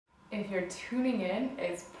If you're tuning in,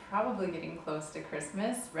 it's probably getting close to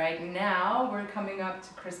Christmas. Right now, we're coming up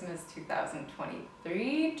to Christmas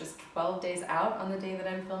 2023, just 12 days out on the day that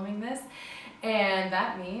I'm filming this. And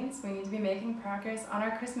that means we need to be making progress on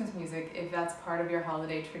our Christmas music if that's part of your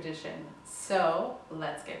holiday tradition. So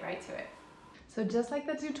let's get right to it. So just like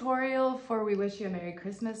the tutorial for We Wish You a Merry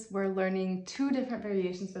Christmas, we're learning two different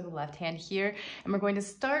variations for the left hand here. And we're going to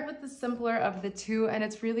start with the simpler of the two, and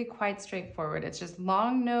it's really quite straightforward. It's just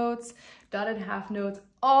long notes, dotted half notes,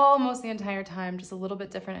 almost the entire time, just a little bit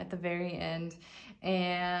different at the very end.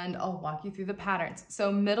 And I'll walk you through the patterns. So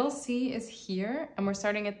middle C is here, and we're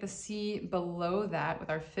starting at the C below that with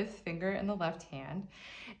our fifth finger in the left hand.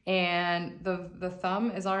 And the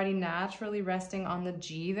thumb is already naturally resting on the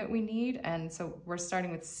G that we need. And so we're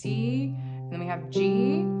starting with C, and then we have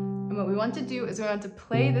G. And what we want to do is we want to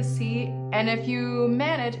play the C. And if you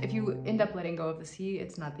manage, if you end up letting go of the C,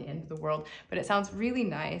 it's not the end of the world, but it sounds really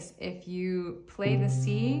nice if you play the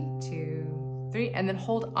C, 2, 3, and then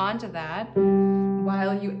hold on to that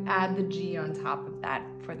while you add the G on top of that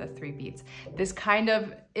for the 3 beats. This kind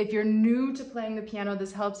of, if you're new to playing the piano,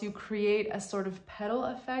 this helps you create a sort of pedal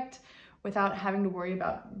effect without having to worry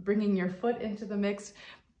about bringing your foot into the mix.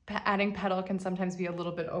 Adding pedal can sometimes be a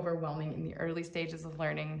little bit overwhelming in the early stages of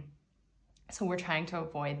learning, so we're trying to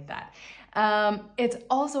avoid that. It's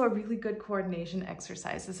also a really good coordination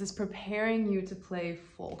exercise. This is preparing you to play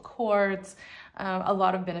full chords. A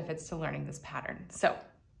lot of benefits to learning this pattern. So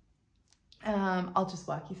I'll just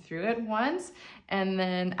walk you through it once, and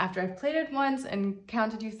then after I've played it once and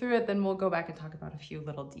counted you through it, then we'll go back and talk about a few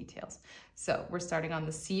little details. So we're starting on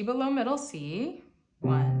the C below middle C.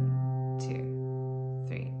 1, 2,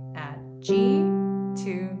 3. Add G,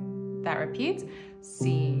 2. That repeats.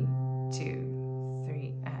 C, 2,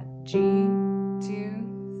 3. Add G,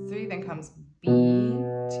 2, 3. Then comes B,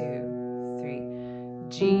 2, 3.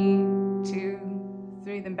 G, 2,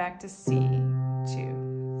 3. Then back to C,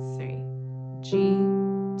 2, 3. G,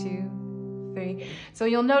 2, 3. So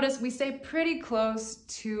you'll notice we stay pretty close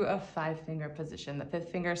to a 5-finger position. The 5th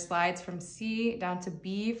finger slides from C down to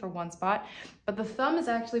B for one spot, but the thumb is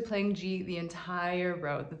actually playing G the entire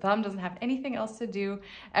row. The thumb doesn't have anything else to do.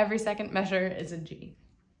 Every second measure is a G.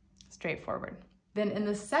 Straightforward. Then in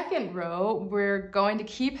the second row, we're going to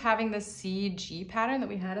keep having the C-G pattern that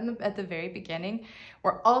we had at the very beginning.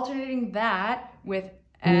 We're alternating that with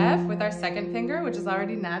F with our second finger, which is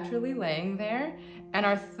already naturally laying there, and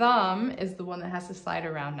our thumb is the one that has to slide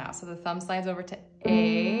around now. So the thumb slides over to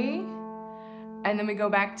A, and then we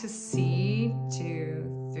go back to C,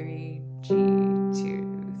 2, 3, G, 2,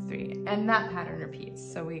 3, and that pattern repeats.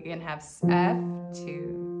 So we can have F,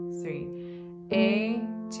 2, 3, A,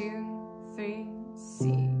 2, 3,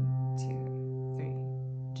 C, 2, 3,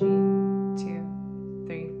 G, 2,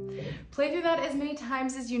 3. Play through that as many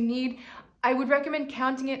times as you need. I would recommend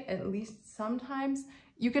counting it at least sometimes.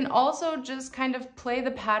 You can also just kind of play the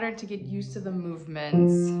pattern to get used to the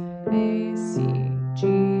movements. A, C, G,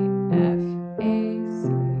 F, A, C,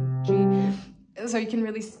 G. So you can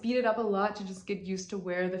really speed it up a lot to just get used to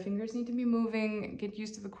where the fingers need to be moving, get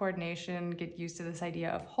used to the coordination, get used to this idea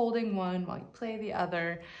of holding one while you play the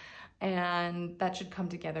other, and that should come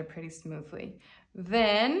together pretty smoothly.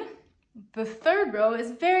 Then, the third row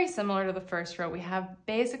is very similar to the first row. We have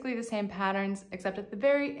basically the same patterns, except at the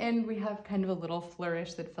very end, we have kind of a little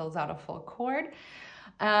flourish that fills out a full chord.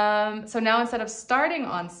 So now instead of starting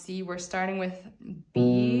on C, we're starting with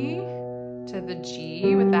B to the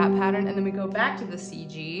G with that pattern, and then we go back to the C,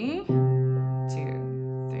 G, 2,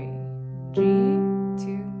 3, G,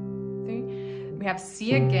 2, 3. We have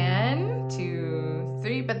C again, 2,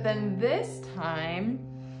 3, but then this time,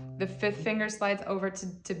 the 5th finger slides over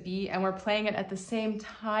to B, and we're playing it at the same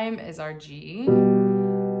time as our G, 2,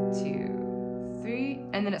 3,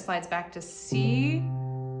 and then it slides back to C,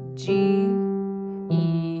 G,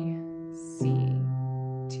 E, C,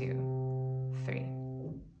 2, 3.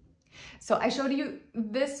 So I showed you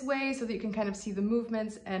this way so that you can kind of see the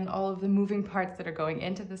movements and all of the moving parts that are going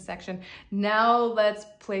into this section. Now let's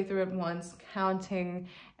play through it once, counting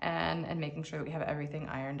and making sure that we have everything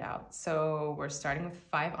ironed out. So we're starting with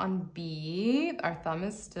 5 on B. Our thumb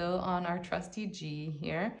is still on our trusty G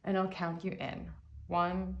here, and I'll count you in.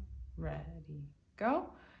 1, ready, go.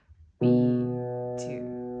 B,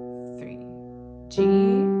 2, 3, G,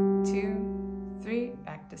 2, 3,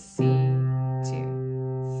 back to C,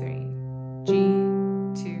 2, 3, G,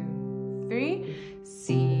 2, 3,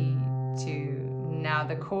 C, 2. Now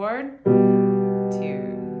the chord,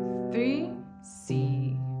 2, 3,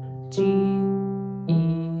 C, G, E,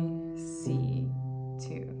 C,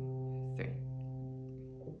 2, 3.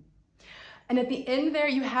 And at the end there,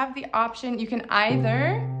 you have the option, you can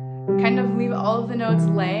either Kind of leave all of the notes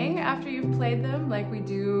laying after you've played them, like we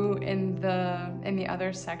do in the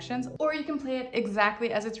other sections. Or you can play it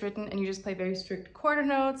exactly as it's written and you just play very strict quarter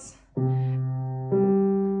notes.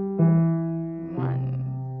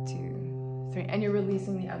 1, 2, 3, and you're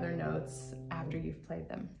releasing the other notes after you've played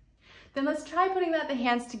them. Then let's try putting the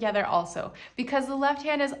hands together also. Because the left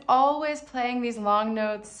hand is always playing these long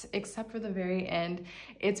notes, except for the very end,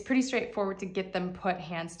 it's pretty straightforward to get them put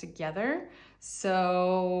hands together.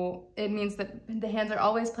 So it means that the hands are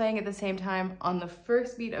always playing at the same time on the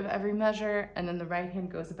first beat of every measure, and then the right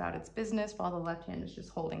hand goes about its business while the left hand is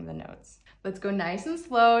just holding the notes. Let's go nice and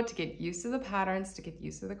slow to get used to the patterns, to get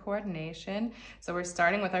used to the coordination. So we're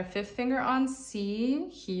starting with our 5th finger on C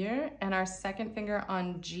here and our 2nd finger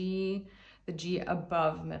on G, the G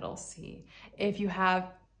above middle C. If you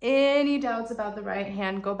have any doubts about the right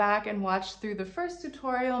hand, go back and watch through the first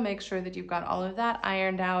tutorial, make sure that you've got all of that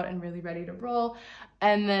ironed out and really ready to roll,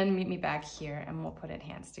 and then meet me back here and we'll put it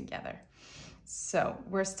hands together. So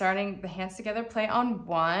we're starting the hands together play on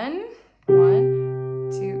 1, 1,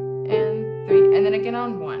 2, and 3, and then again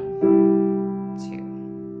on 1,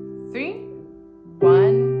 2, 3,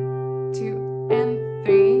 1, 2, and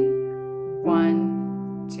 3,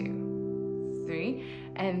 1, 2, 3.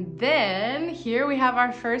 And then here we have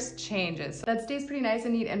our first changes. That stays pretty nice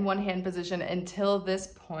and neat in one hand position until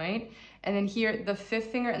this point. And then here, the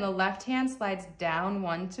 5th finger in the left hand slides down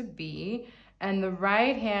 1 to B, and the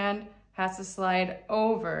right hand has to slide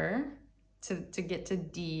over to get to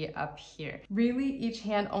D up here. Really, each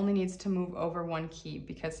hand only needs to move over 1 key,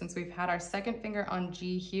 because since we've had our 2nd finger on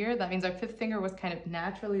G here, that means our 5th finger was kind of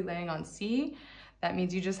naturally laying on C. That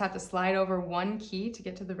means you just have to slide over 1 key to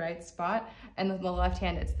get to the right spot, and then the left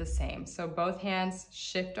hand, it's the same. So both hands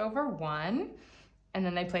shift over 1, and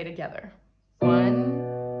then they play together.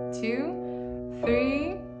 1, 2,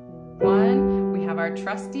 3, 1. We have our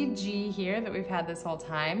trusty G here that we've had this whole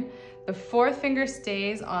time. The 4th finger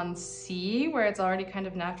stays on C, where it's already kind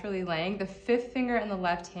of naturally laying. The 5th finger in the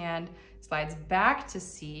left hand slides back to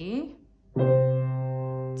C.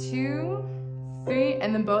 2, 3,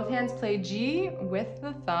 and then both hands play G with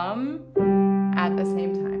the thumb at the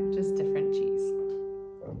same time, just different Gs.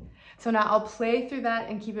 So now I'll play through that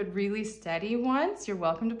and keep it really steady once. You're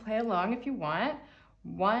welcome to play along if you want.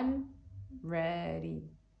 1, ready,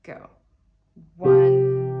 go.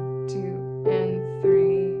 1, 2, and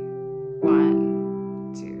 3.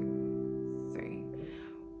 1, 2, 3.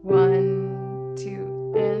 1,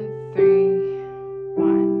 2, and 3.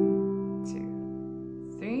 1,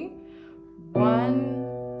 2, 3. 1,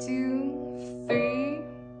 2, 3.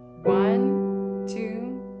 1,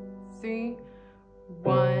 2, 3.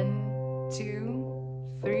 1,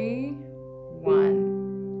 2, 3.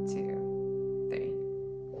 1, 2, 3.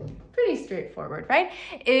 Pretty straightforward, right?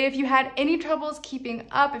 If you had any troubles keeping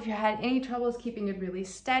up, if you had any troubles keeping it really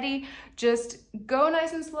steady, just go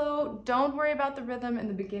nice and slow. Don't worry about the rhythm in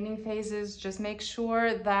the beginning phases. Just make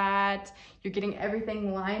sure that you're getting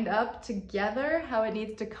everything lined up together, how it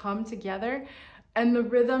needs to come together. And the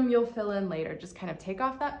rhythm you'll fill in later. Just kind of take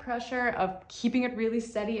off that pressure of keeping it really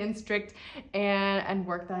steady and strict, and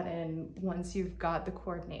work that in once you've got the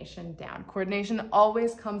coordination down. Coordination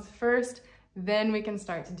always comes first, then we can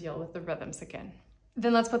start to deal with the rhythms again.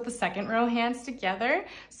 Then let's put the 2nd row hands together.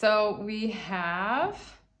 So we have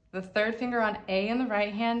the 3rd finger on A in the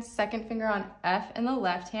right hand, 2nd finger on F in the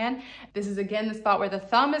left hand. This is again the spot where the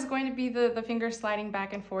thumb is going to be the finger sliding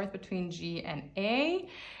back and forth between G and A.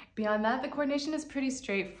 Beyond that, the coordination is pretty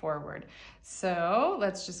straightforward. So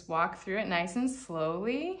let's just walk through it nice and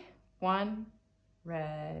slowly. 1,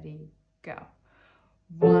 ready, go.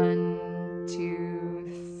 1,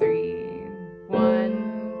 2, 3.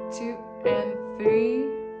 1, 2, and 3.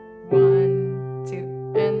 1, 2,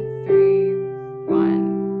 and 3.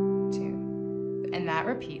 1, 2. And that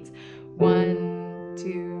repeats. 1,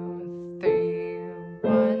 2, 3.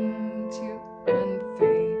 1, 2, and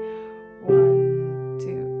 3. 1,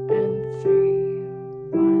 2, and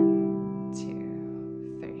 3. 1,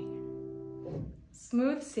 2, 3.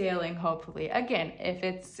 Smooth sailing, hopefully. Again,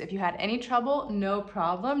 if you had any trouble, no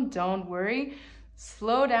problem. Don't worry.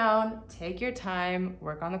 Slow down, take your time,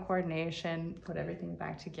 work on the coordination, put everything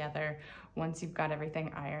back together once you've got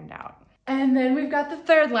everything ironed out. And then we've got the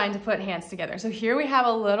 3rd line to put hands together. So here we have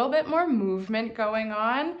a little bit more movement going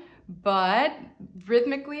on, but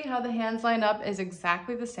rhythmically how the hands line up is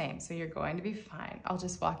exactly the same. So you're going to be fine. I'll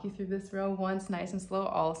just walk you through this row once, nice and slow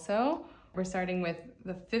also. We're starting with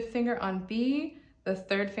the 5th finger on B, the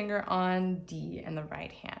 3rd finger on D in the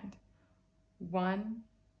right hand. 1,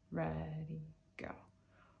 ready, go.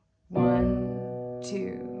 1,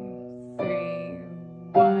 2, 3.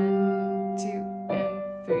 1, 2,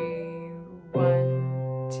 and 3.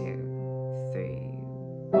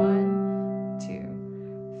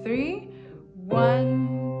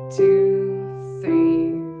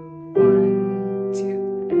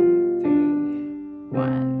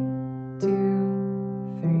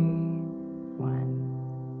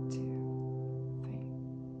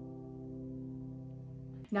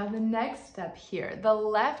 the next step here. The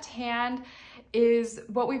left hand is,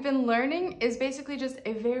 what we've been learning is basically just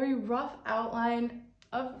a very rough outline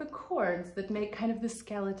of the chords that make kind of the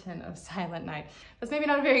skeleton of Silent Night. That's maybe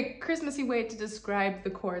not a very Christmassy way to describe the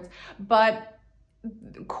chords, but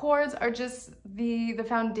chords are just the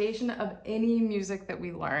foundation of any music that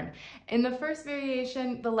we learn. In the first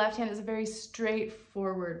variation, the left hand is a very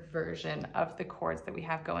straightforward version of the chords that we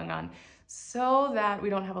have going on, so that we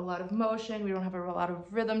don't have a lot of motion, we don't have a lot of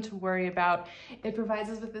rhythm to worry about. It provides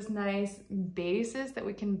us with this nice basis that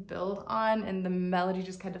we can build on, and the melody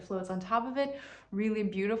just kind of floats on top of it. Really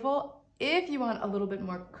beautiful. If you want a little bit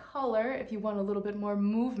more color, if you want a little bit more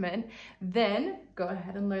movement, then go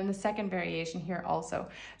ahead and learn the second variation here also.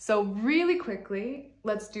 So really quickly,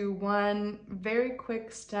 let's do one very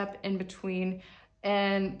quick step in between,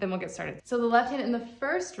 and then we'll get started. So the left hand in the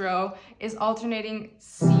first row is alternating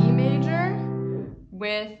C major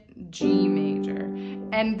with G major.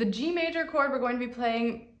 And the G major chord, we're going to be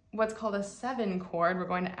playing what's called a 7 chord. We're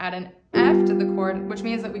going to add an F to the chord, which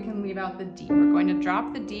means that we can leave out the D. We're going to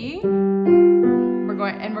drop the D. We're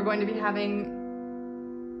going to be having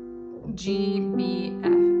G, B,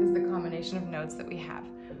 F is the combination of notes that we have.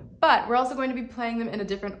 But we're also going to be playing them in a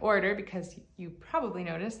different order, because you probably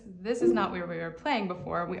noticed this is not where we were playing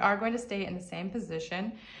before. We are going to stay in the same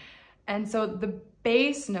position. And so the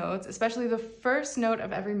bass notes, especially the first note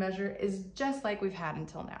of every measure, is just like we've had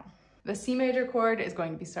until now. The C major chord is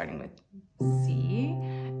going to be starting with C,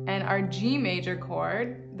 and our G major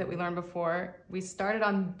chord that we learned before, we started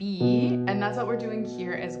on B, and that's what we're doing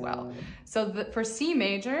here as well. So for C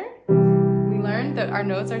major, we learned that our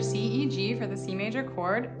notes are C, E, G for the C major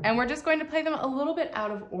chord, and we're just going to play them a little bit out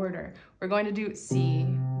of order. We're going to do C,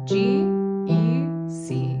 G, E,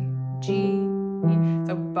 C, G, E.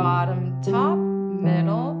 So bottom, top,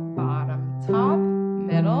 middle, bottom, top,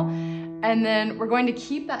 middle. And then we're going to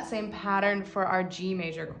keep that same pattern for our G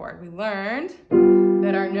major chord. We learned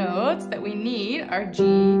that our notes that we need are G,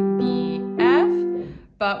 B, F,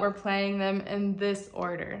 but we're playing them in this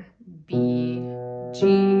order. B,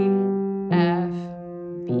 G, F,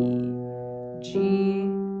 B, G,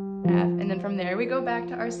 F. And then from there we go back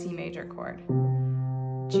to our C major chord.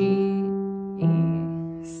 G, E,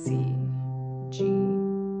 C, G,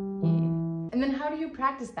 E. And then how do you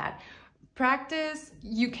practice that?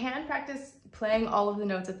 You can practice playing all of the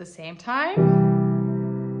notes at the same time.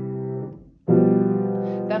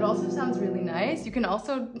 That also sounds really nice. You can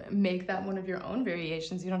also make that one of your own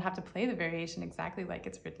variations. You don't have to play the variation exactly like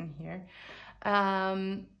it's written here.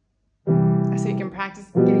 So you can practice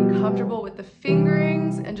getting comfortable with the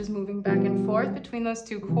fingerings and just moving back and forth between those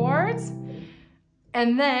two chords.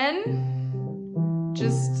 And then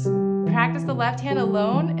just practice the left hand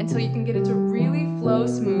alone until you can get it to really flow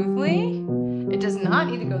smoothly. It does not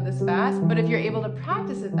need to go this fast, but if you're able to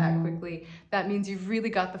practice it that quickly, that means you've really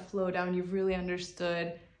got the flow down, you've really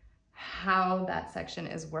understood how that section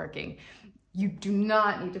is working. You do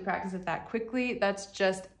not need to practice it that quickly. That's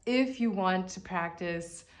just if you want to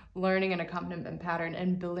practice learning an accompaniment pattern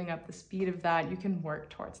and building up the speed of that, you can work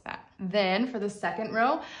towards that. Then for the second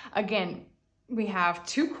row, again, we have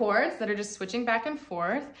 2 chords that are just switching back and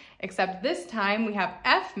forth, except this time we have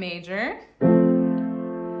F major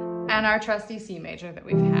and our trusty C major that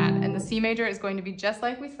we've had. And the C major is going to be just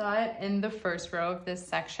like we saw it in the first row of this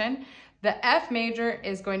section. The F major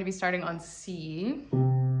is going to be starting on C.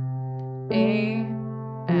 A,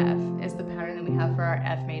 F is the pattern that we have for our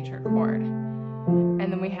F major chord. And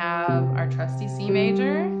then we have our trusty C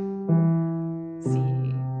major, C,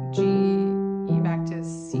 G, E, back to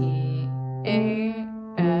C, A,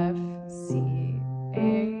 F, C,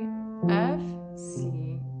 A, F,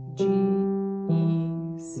 C, G,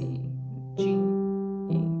 E, C, G,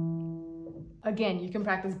 E. Again, you can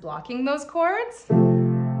practice blocking those chords.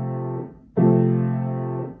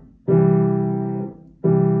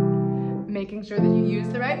 Making sure that you use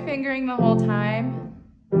the right fingering the whole time.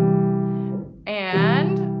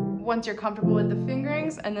 And once you're comfortable with the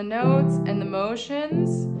fingerings and the notes and the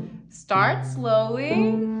motions, start slowly.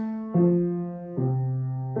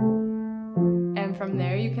 And from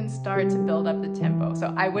there you can start to build up the tempo.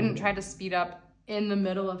 So I wouldn't try to speed up in the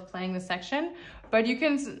middle of playing the section, but you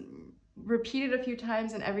can repeat it a few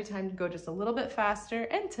times, and every time go just a little bit faster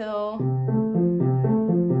until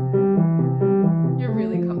you're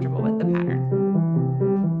really comfortable with the pattern.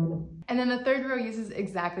 And then the third row uses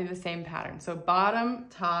exactly the same pattern. So bottom,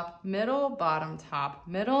 top, middle.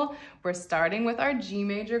 We're starting with our G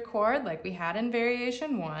major chord like we had in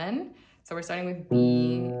variation 1. So we're starting with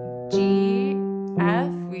B, G,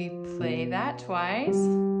 F. We play that twice.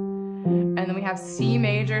 And then we have C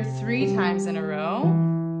major 3 times in a row.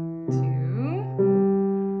 2,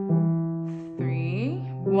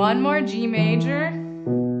 one more G major,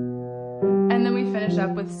 and then we finish up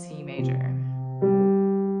with C major.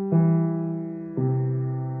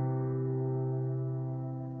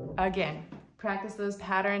 Again, practice those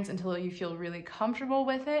patterns until you feel really comfortable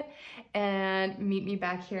with it, and meet me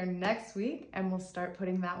back here next week and we'll start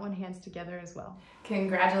putting that one hands together as well.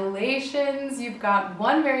 Congratulations, you've got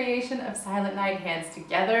one variation of Silent Night hands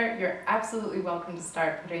together. You're absolutely welcome to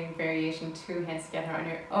start putting variation 2 hands together on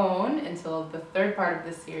your own until the third part of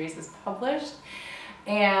this series is published.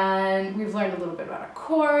 And we've learned a little bit about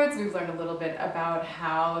chords, we've learned a little bit about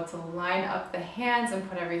how to line up the hands and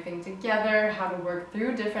put everything together, how to work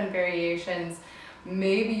through different variations.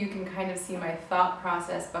 Maybe you can kind of see my thought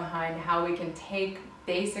process behind how we can take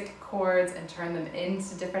basic chords and turn them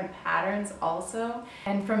into different patterns also.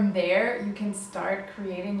 And from there, you can start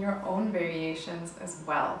creating your own variations as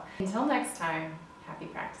well. Until next time, happy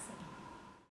practicing.